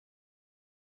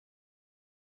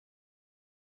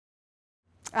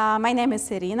My name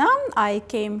is Irina. I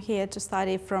came here to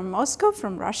study from Moscow,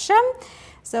 from Russia.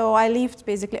 So I lived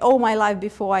basically all my life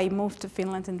before I moved to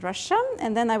Finland and Russia.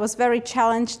 And then I was very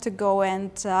challenged to go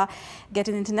and get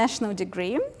an international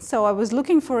degree. So I was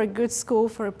looking for a good school,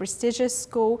 for a prestigious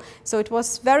school. So it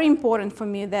was very important for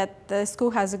me that the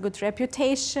school has a good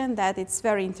reputation, that it's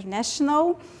very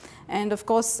international. And of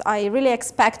course, I really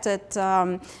expected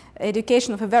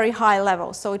education of a very high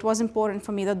level. So it was important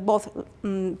for me that both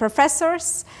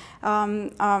professors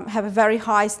have a very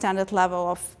high standard level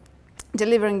of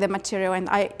delivering the material. And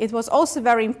it was also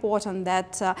very important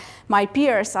that my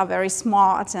peers are very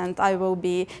smart and I will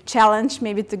be challenged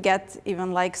maybe to get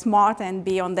even like smart and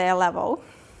be on their level.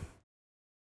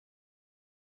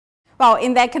 Well,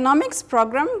 in the economics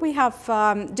program, we have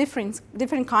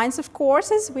different kinds of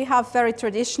courses. We have very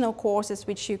traditional courses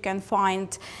which you can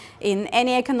find in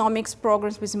any economics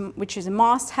programs, which is a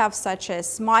must-have, such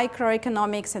as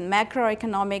microeconomics and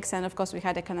macroeconomics, and of course we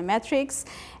had econometrics.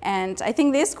 And I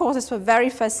think these courses were very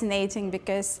fascinating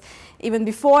because even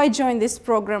before I joined this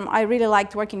program, I really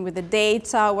liked working with the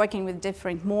data, working with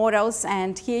different models,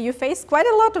 and here you face quite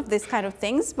a lot of these kind of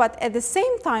things. But at the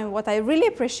same time, what I really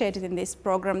appreciated in this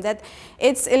program, that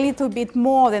it's a little bit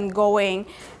more than going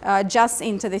just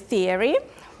into the theory,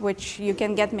 which you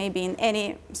can get maybe in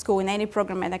any school, in any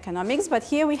program in economics. But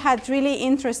here we had really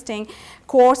interesting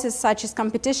courses such as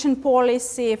competition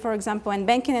policy, for example, and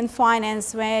banking and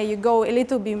finance, where you go a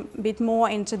little bit more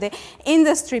into the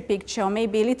industry picture,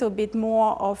 maybe a little bit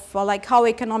more of like how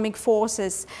economic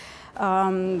forces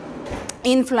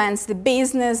influence the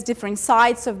business, different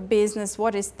sides of business,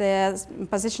 what is the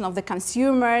position of the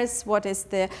consumers, what is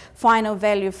the final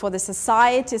value for the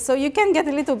society. So you can get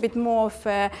a little bit more of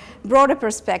a broader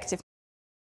perspective.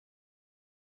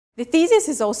 The thesis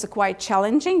is also quite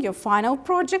challenging, your final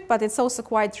project, but it's also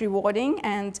quite rewarding.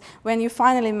 And when you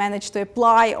finally manage to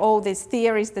apply all these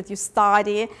theories that you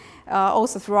study,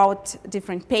 also throughout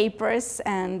different papers,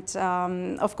 and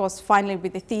of course, finally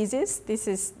with the thesis, this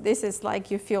is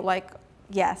like you feel like,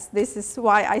 yes, this is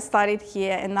why I studied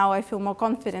here, and now I feel more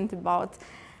confident about,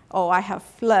 oh, I have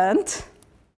learned.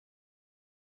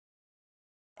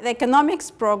 The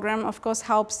economics program, of course,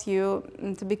 helps you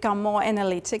to become more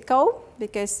analytical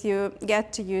because you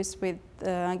get to use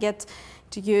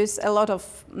a lot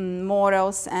of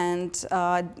models and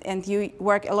you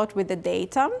work a lot with the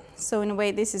data. So in a way,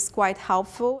 this is quite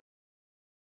helpful.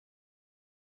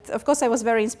 Of course, I was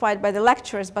very inspired by the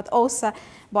lecturers, but also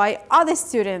by other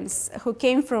students who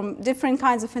came from different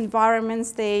kinds of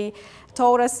environments. They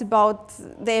told us about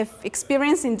their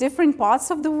experience in different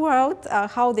parts of the world,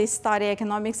 how they study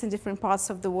economics in different parts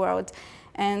of the world.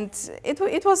 And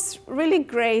it was really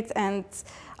great, and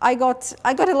I got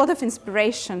a lot of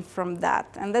inspiration from that.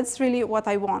 And that's really what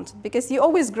I want, because you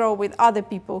always grow with other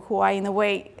people who are, in a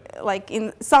way, like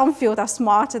in some field are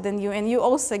smarter than you, and you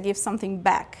also give something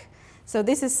back. So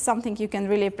this is something you can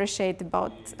really appreciate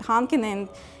about Hanken, and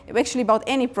actually about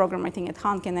any program, I think, at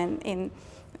Hanken and in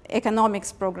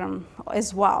economics program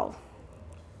as well.